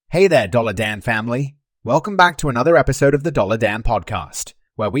Hey there, Dollar Dan family. Welcome back to another episode of the Dollar Dan podcast,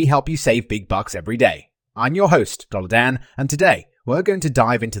 where we help you save big bucks every day. I'm your host, Dollar Dan, and today we're going to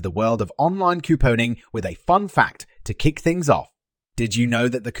dive into the world of online couponing with a fun fact to kick things off. Did you know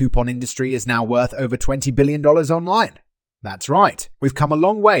that the coupon industry is now worth over $20 billion online? That's right. We've come a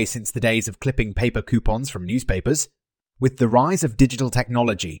long way since the days of clipping paper coupons from newspapers. With the rise of digital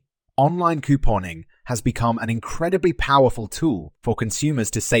technology, online couponing has become an incredibly powerful tool for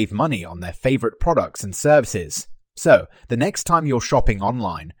consumers to save money on their favorite products and services. So, the next time you're shopping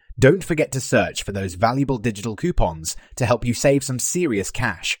online, don't forget to search for those valuable digital coupons to help you save some serious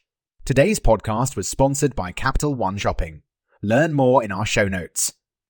cash. Today's podcast was sponsored by Capital One Shopping. Learn more in our show notes.